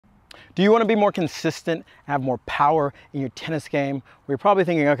Do you want to be more consistent, have more power in your tennis game? Well, you're probably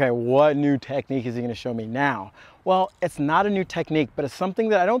thinking, okay, what new technique is he going to show me now? Well, it's not a new technique, but it's something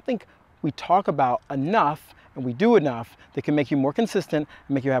that I don't think we talk about enough, and we do enough, that can make you more consistent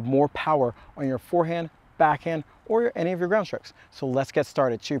and make you have more power on your forehand, backhand, or any of your ground strokes. So let's get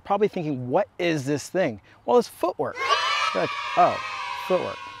started. So you're probably thinking, what is this thing? Well, it's footwork. You're like, oh,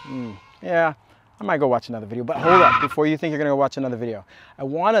 footwork. Yeah, I might go watch another video, but hold up, before you think you're gonna go watch another video, I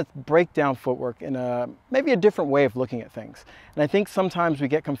wanna break down footwork in maybe a different way of looking at things. And I think sometimes we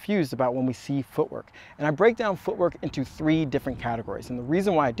get confused about when we see footwork. And I break down footwork into 3 different categories. And the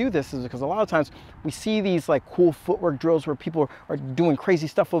reason why I do this is because a lot of times we see these like cool footwork drills where people are doing crazy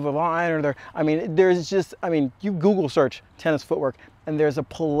stuff over the line, or you Google search tennis footwork and there's a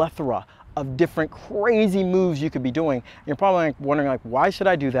plethora of different crazy moves you could be doing. And you're probably wondering, why should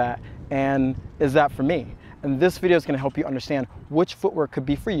I do that? And is that for me? And this video is going to help you understand which footwork could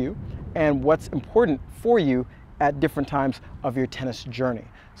be for you and what's important for you at different times of your tennis journey.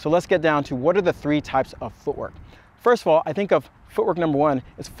 So let's get down to what are the 3 types of footwork. First of all, I think of footwork number 1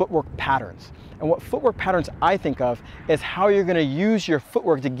 is footwork patterns. And what footwork patterns I think of is how you're going to use your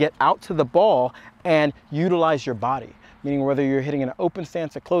footwork to get out to the ball and utilize your body. Meaning whether you're hitting an open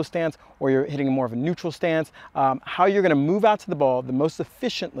stance, a closed stance, or you're hitting more of a neutral stance, how you're gonna move out to the ball the most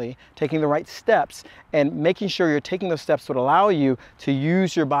efficiently, taking the right steps, and making sure you're taking those steps that would allow you to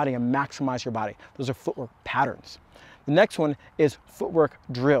use your body and maximize your body. Those are footwork patterns. The next one is footwork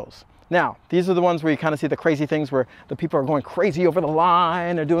drills. Now, these are the ones where you kind of see the crazy things where the people are going crazy over the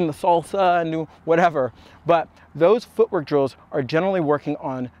line or doing the salsa and doing whatever. But those footwork drills are generally working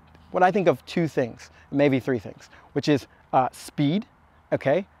on what I think of 2 things, maybe 3 things, which is speed,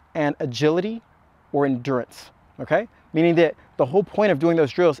 okay, and agility or endurance, okay? Meaning that the whole point of doing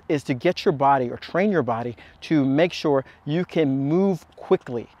those drills is to get your body or train your body to make sure you can move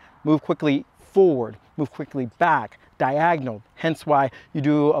quickly forward, move quickly back, diagonal, hence why you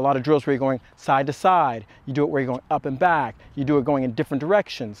do a lot of drills where you're going side to side, you do it where you're going up and back, you do it going in different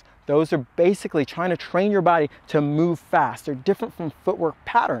directions. Those are basically trying to train your body to move fast. They're different from footwork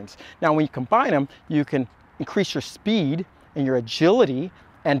patterns. Now, when you combine them, you can increase your speed and your agility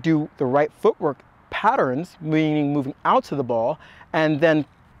and do the right footwork patterns, meaning moving out to the ball, and then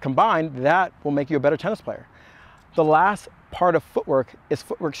combined, that will make you a better tennis player. The last part of footwork is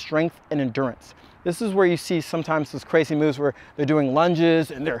footwork strength and endurance. This is where you see sometimes those crazy moves where they're doing lunges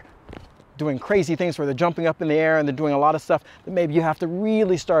and they're doing crazy things where they're jumping up in the air and they're doing a lot of stuff that maybe you have to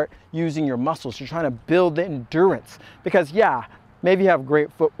really start using your muscles. You're trying to build the endurance because yeah, maybe you have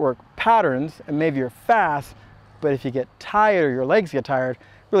great footwork patterns and maybe you're fast, but if you get tired or your legs get tired, it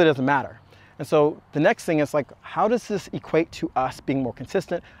really doesn't matter. And so the next thing is how does this equate to us being more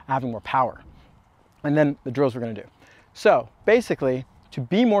consistent, having more power? And then the drills we're gonna do. So basically, to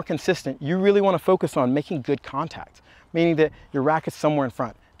be more consistent, you really wanna focus on making good contact, meaning that your racket's somewhere in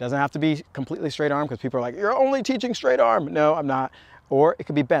front. Doesn't have to be completely straight arm because people are like, you're only teaching straight arm. No, I'm not. Or it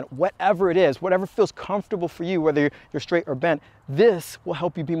could be bent. Whatever it is, whatever feels comfortable for you, whether you're straight or bent, this will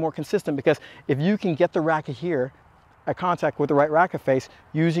help you be more consistent because if you can get the racket here at contact with the right racket face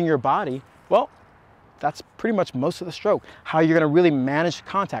using your body, well, that's pretty much most of the stroke. How you're gonna really manage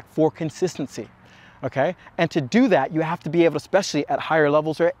contact for consistency. Okay, and to do that, you have to be able to, especially at higher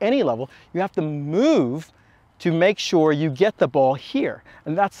levels or at any level, you have to move to make sure you get the ball here.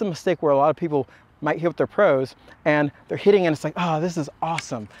 And that's the mistake where a lot of people might hit with their pros and they're hitting and it's like, oh, this is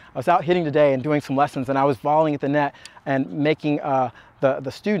awesome. I was out hitting today and doing some lessons and I was volleying at the net and making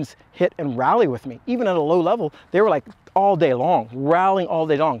the students hit and rally with me. Even at a low level, they were like all day long, rallying all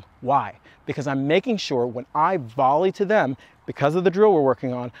day long. Why? Because I'm making sure when I volley to them, because of the drill we're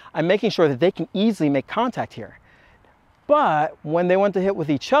working on, I'm making sure that they can easily make contact here. But when they went to hit with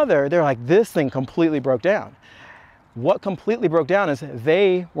each other, they're like, this thing completely broke down. What completely broke down is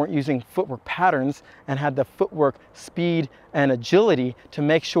they weren't using footwork patterns and had the footwork speed and agility to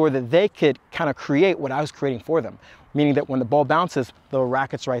make sure that they could kind of create what I was creating for them. Meaning that when the ball bounces, the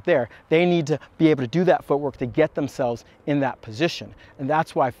racket's right there. They need to be able to do that footwork to get themselves in that position. And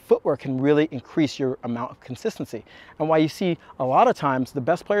that's why footwork can really increase your amount of consistency. And why you see a lot of times the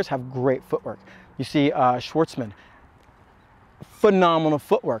best players have great footwork. You see Schwartzman, phenomenal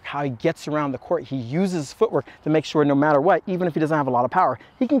footwork, how he gets around the court. He uses footwork to make sure no matter what, even if he doesn't have a lot of power,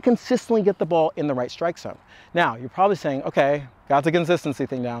 he can consistently get the ball in the right strike zone. Now, you're probably saying, okay, got the consistency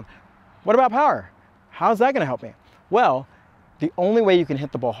thing down. What about power? How's that gonna help me? Well, the only way you can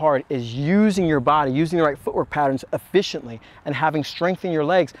hit the ball hard is using your body, using the right footwork patterns efficiently and having strength in your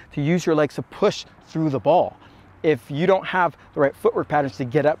legs to use your legs to push through the ball. If you don't have the right footwork patterns to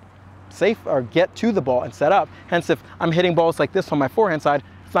get up safe or get to the ball and set up, hence if I'm hitting balls like this on my forehand side,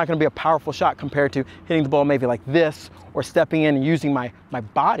 it's not going to be a powerful shot compared to hitting the ball maybe like this, or stepping in and using my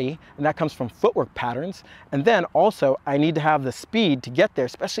body, and that comes from footwork patterns. And then also I need to have the speed to get there,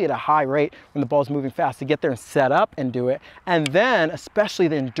 especially at a high rate when the ball's moving fast, to get there and set up and do it. And then especially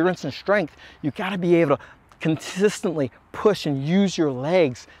the endurance and strength, you got to be able to consistently push and use your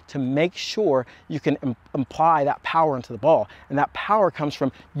legs to make sure you can apply that power into the ball. And that power comes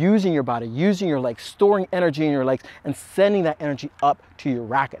from using your body, using your legs, storing energy in your legs, and sending that energy up to your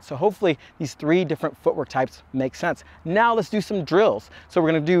racket. So hopefully these 3 different footwork types make sense. Now let's do some drills. So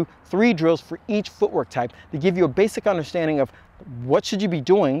we're going to do 3 drills for each footwork type to give you a basic understanding of what should you be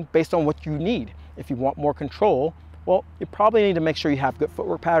doing based on what you need. If you want more control, well, you probably need to make sure you have good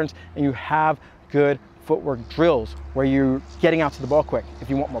footwork patterns and you have good footwork drills where you're getting out to the ball quick. If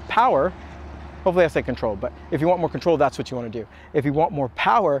you want more power, hopefully I say control, but if you want more control, that's what you want to do. If you want more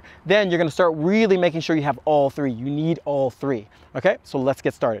power, then you're going to start really making sure you have all 3. You need all 3. Okay, so let's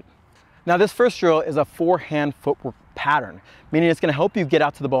get started. Now this first drill is a forehand footwork pattern, meaning it's going to help you get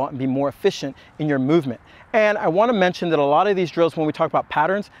out to the ball and be more efficient in your movement. And I want to mention that a lot of these drills, when we talk about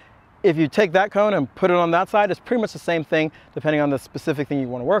patterns, if you take that cone and put it on that side, it's pretty much the same thing depending on the specific thing you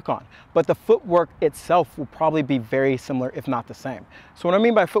want to work on. But the footwork itself will probably be very similar, if not the same. So what I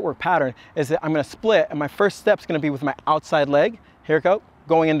mean by footwork pattern is that I'm going to split, and my first step is going to be with my outside leg. Here we go,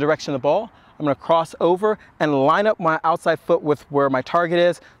 going in the direction of the ball. I'm going to cross over and line up my outside foot with where my target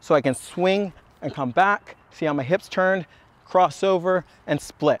is so I can swing and come back. See how my hips turned, cross over and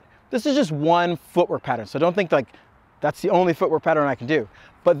split. This is just one footwork pattern, so don't think like that's the only footwork pattern I can do.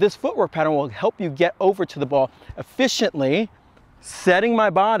 But this footwork pattern will help you get over to the ball efficiently, setting my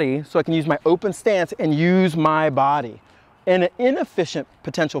body so I can use my open stance and use my body. And an inefficient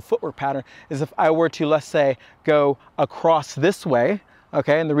potential footwork pattern is if I were to, let's say, go across this way,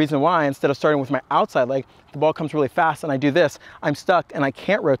 okay? And the reason why, instead of starting with my outside leg, the ball comes really fast and I do this, I'm stuck and I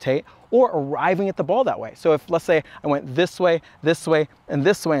can't rotate, or arriving at the ball that way. So if, let's say, I went this way,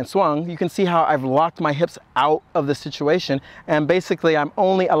 and swung, you can see how I've locked my hips out of the situation, and basically I'm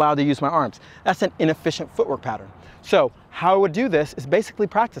only allowed to use my arms. That's an inefficient footwork pattern. So how I would do this is basically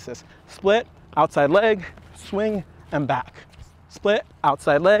practice this. Split, outside leg, swing, and back. Split,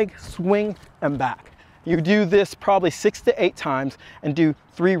 outside leg, swing, and back. You do this probably 6 to 8 times and do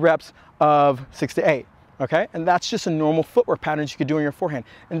 3 reps of 6 to 8. Okay, and that's just a normal footwork pattern you could do in your forehand.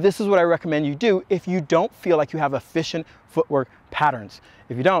 And this is what I recommend you do if you don't feel like you have efficient footwork patterns.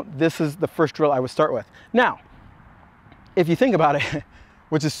 If you don't, this is the first drill I would start with. Now, if you think about it,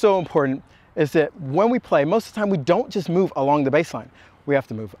 which is so important, is that when we play, most of the time we don't just move along the baseline. We have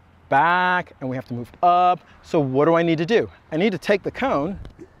to move back and we have to move up. So what do I need to do? I need to take the cone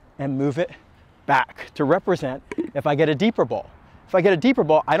and move it back to represent if I get a deeper ball. If I get a deeper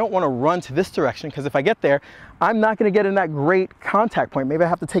ball, I don't want to run to this direction, because if I get there, I'm not going to get in that great contact point. Maybe I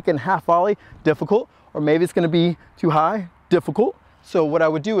have to take it in half volley, difficult, or maybe it's going to be too high, difficult. So what I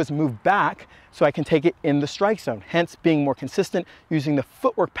would do is move back so I can take it in the strike zone, hence being more consistent, using the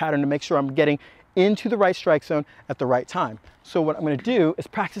footwork pattern to make sure I'm getting into the right strike zone at the right time. So what I'm going to do is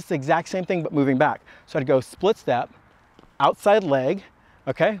practice the exact same thing but moving back. So I'd go split step, outside leg,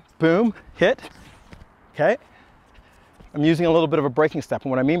 okay, boom, hit, okay. I'm using a little bit of a breaking step, and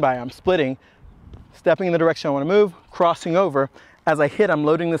what I mean by I'm splitting, stepping in the direction I want to move, crossing over. As I hit, I'm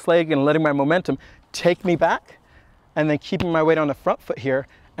loading this leg and letting my momentum take me back, and then keeping my weight on the front foot here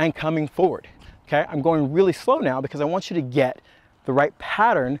and coming forward. Okay, I'm going really slow now because I want you to get the right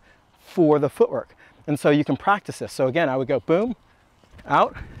pattern for the footwork. And so you can practice this. So again, I would go boom,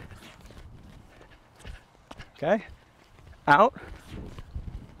 out, okay, out,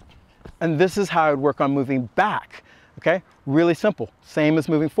 and this is how I would work on moving back. Okay, really simple, same as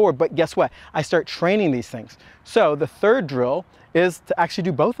moving forward, but guess what? I start training these things. So the third drill is to actually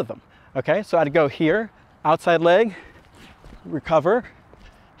do both of them. Okay, so I'd go here, outside leg, recover,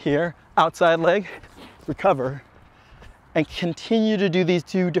 here, outside leg, recover, and continue to do these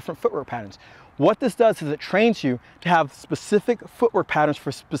 2 different footwork patterns. What this does is it trains you to have specific footwork patterns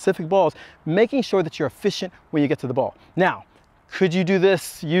for specific balls, making sure that you're efficient when you get to the ball. Now, could you do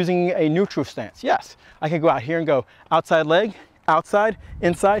this using a neutral stance? Yes. I could go out here and go outside leg, outside,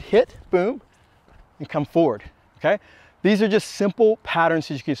 inside, hit, boom, and come forward, okay? These are just simple patterns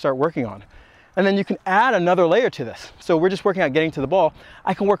that you can start working on. And then you can add another layer to this. So we're just working on getting to the ball.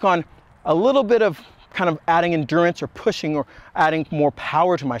 I can work on a little bit of kind of adding endurance or pushing or adding more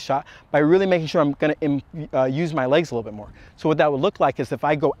power to my shot by really making sure I'm gonna use my legs a little bit more. So what that would look like is if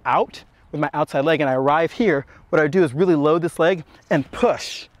I go out with my outside leg and I arrive here, what I would do is really load this leg and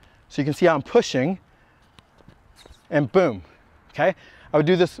push. So you can see how I'm pushing, and boom, okay? I would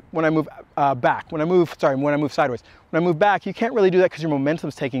do this when I move back, when I move sideways. When I move back, you can't really do that because your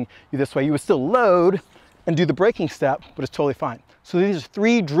momentum's taking you this way. You would still load and do the braking step, but it's totally fine. So these are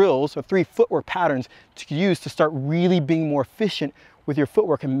 3 drills or 3 footwork patterns to use to start really being more efficient with your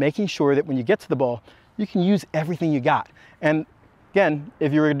footwork and making sure that when you get to the ball, you can use everything you got. And again,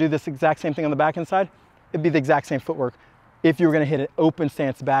 if you were to do this exact same thing on the backhand side, it'd be the exact same footwork if you were gonna hit an open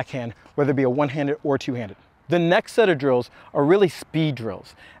stance backhand, whether it be a one-handed or two-handed. The next set of drills are really speed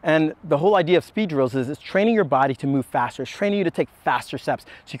drills. And the whole idea of speed drills is it's training your body to move faster. It's training you to take faster steps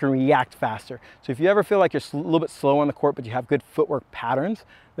so you can react faster. So if you ever feel like you're a little bit slow on the court, but you have good footwork patterns,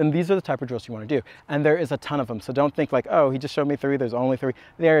 then these are the type of drills you want to do. And there is a ton of them. So don't think like, oh, he just showed me 3, there's only 3.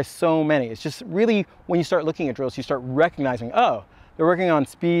 There are so many. It's just really, when you start looking at drills, you start recognizing, oh, they're working on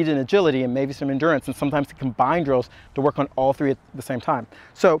speed and agility and maybe some endurance, and sometimes to combine drills to work on all 3 at the same time.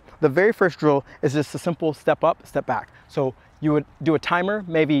 So the very first drill is just a simple step up, step back. So you would do a timer,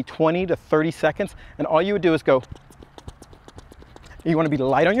 maybe 20 to 30 seconds, and all you would do is go, you want to be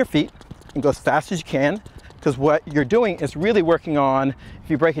light on your feet and go as fast as you can, because what you're doing is really working on, if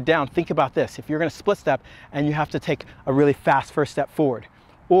you break it down, think about this. If you're going to split step and you have to take a really fast first step forward,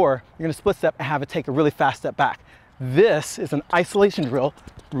 or you're going to split step and have it take a really fast step back. This is an isolation drill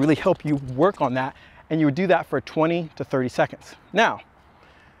to really help you work on that, and you would do that for 20 to 30 seconds. Now,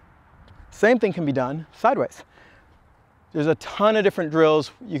 same thing can be done sideways. There's a ton of different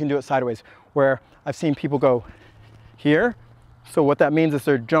drills you can do it sideways, where I've seen people go here. So what that means is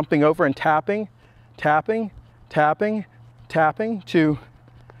they're jumping over and tapping, tapping, tapping, tapping to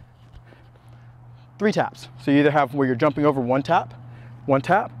 3 taps. So you either have where you're jumping over one tap,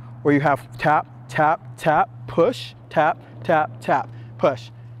 or you have tap, tap, tap, push, tap, tap, tap, push.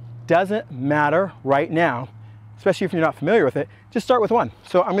 Doesn't matter right now, especially if you're not familiar with it, just start with one.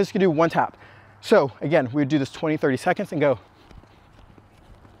 So I'm just gonna do 1 tap. So again, we would do this 20, 30 seconds and go.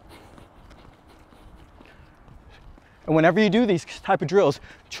 And whenever you do these type of drills,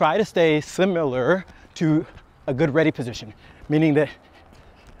 try to stay similar to a good ready position, meaning that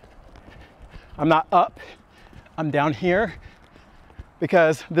I'm not up, I'm down here,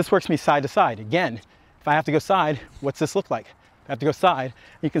 because this works me side to side. Again, if I have to go side, what's this look like? I have to go side.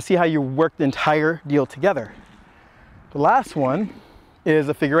 You can see how you work the entire deal together. The last one is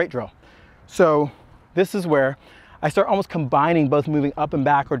a figure 8 drill. So this is where I start almost combining both moving up and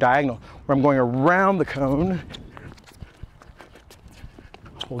back or diagonal, where I'm going around the cone,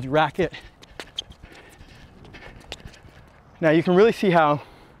 hold your racket. Now you can really see how,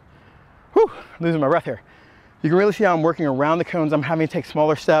 losing my breath here. You can really see how I'm working around the cones. I'm having to take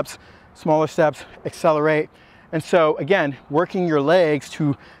smaller steps, accelerate. And so again, working your legs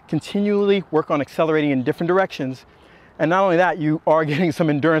to continually work on accelerating in different directions. And not only that, you are getting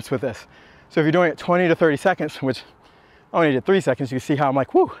some endurance with this. So if you're doing it 20 to 30 seconds, which I only did 3 seconds, you can see how I'm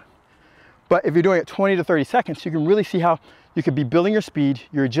like, whoo. But if you're doing it 20 to 30 seconds, you can really see how you could be building your speed,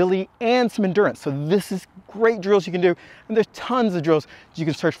 your agility, and some endurance. So this is great drills you can do. And there's tons of drills you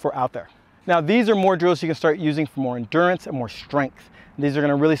can search for out there. Now, these are more drills you can start using for more endurance and more strength. These are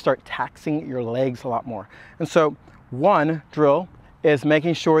gonna really start taxing your legs a lot more. And so one drill is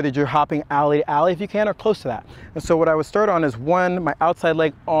making sure that you're hopping alley to alley if you can, or close to that. And so what I would start on is my outside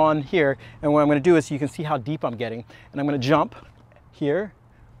leg on here. And what I'm gonna do is, you can see how deep I'm getting. And I'm gonna jump here,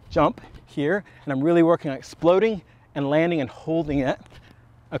 and I'm really working on exploding and landing and holding it.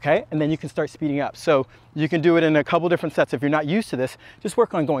 Okay, and then you can start speeding up. So you can do it in a couple different sets. If you're not used to this, just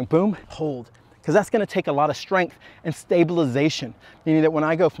work on going boom, hold, because that's gonna take a lot of strength and stabilization, meaning that when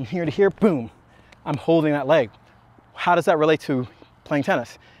I go from here to here, boom, I'm holding that leg. How does that relate to playing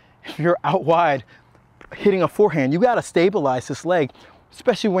tennis? If you're out wide, hitting a forehand, you gotta stabilize this leg,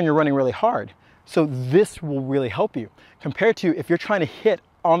 especially when you're running really hard. So this will really help you, compared to if you're trying to hit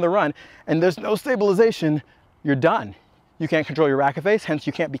on the run and there's no stabilization, you're done. You can't control your racket face, hence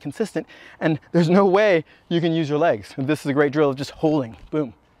you can't be consistent, and there's no way you can use your legs. And this is a great drill of just holding,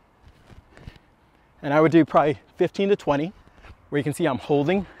 boom. And I would do probably 15 to 20, where you can see I'm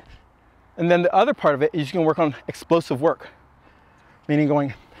holding. And then the other part of it is you can work on explosive work, meaning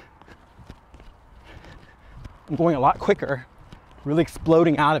I'm going a lot quicker, really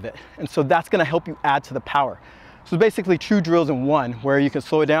exploding out of it. And so that's gonna help you add to the power. So basically 2 drills in one, where you can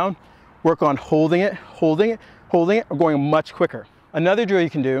slow it down, work on holding it, or going much quicker. Another drill you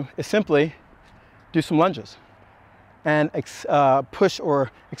can do is simply do some lunges and push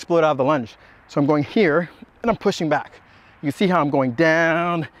or explode out of the lunge. So I'm going here and I'm pushing back. You can see how I'm going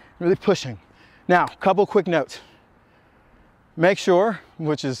down, really pushing. Now, a couple quick notes. Make sure,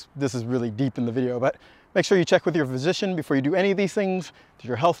 this is really deep in the video, but make sure you check with your physician before you do any of these things, that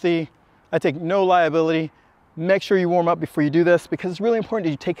you're healthy. I take no liability make sure you warm up before you do this, because it's really important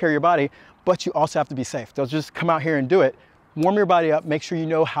that you take care of your body, but you also have to be safe. Don't just come out here and do it. Warm your body up, make sure you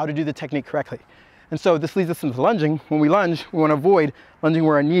know how to do the technique correctly. And so this leads us into lunging. When we lunge, we want to avoid lunging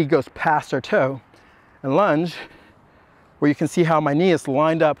where our knee goes past our toe, and lunge where you can see how my knee is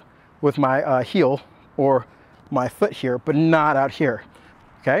lined up with my heel or my foot here, but not out here.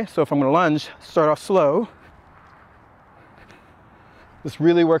 Okay, so if I'm going to lunge, start off slow. This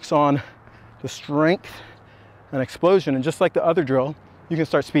really works on the strength and explosion, and just like the other drill, you can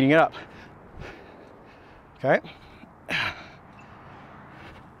start speeding it up. Okay.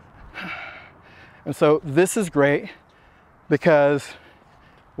 And so this is great because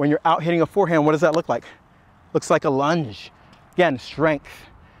when you're out hitting a forehand, what does that look like? Looks like a lunge. Again, strength.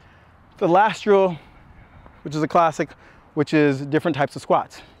 The last drill, which is a classic, which is different types of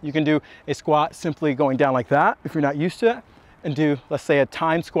squats. You can do a squat simply going down like that if you're not used to it, and do, let's say, a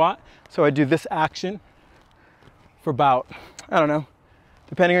timed squat. So I do this action for about, I don't know,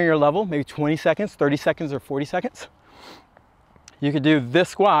 depending on your level, maybe 20 seconds, 30 seconds, or 40 seconds. You could do this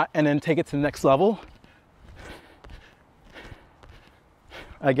squat and then take it to the next level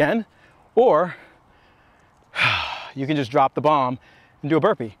again, or you can just drop the bomb and do a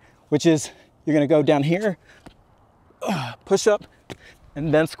burpee, which is you're gonna go down here, push up,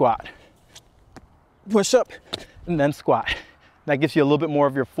 and then squat. Push up, and then squat. That gives you a little bit more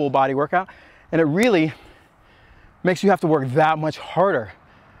of your full body workout, and it really makes you have to work that much harder,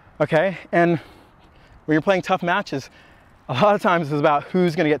 okay? And when you're playing tough matches, a lot of times it's about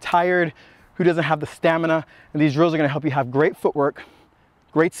who's gonna get tired, who doesn't have the stamina, and these drills are gonna help you have great footwork,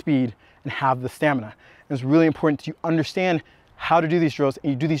 great speed, and have the stamina. And it's really important that you understand how to do these drills,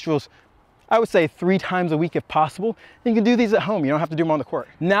 and you do these drills, I would say 3 times a week if possible. And you can do these at home, you don't have to do them on the court.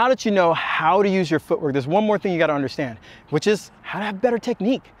 Now that you know how to use your footwork, there's one more thing you gotta understand, which is how to have better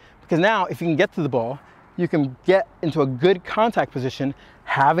technique. Because now, if you can get to the ball, you can get into a good contact position.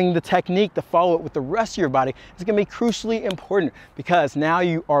 Having the technique to follow it with the rest of your body is gonna be crucially important, because now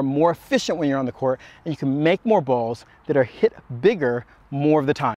you are more efficient when you're on the court, and you can make more balls that are hit bigger more of the time.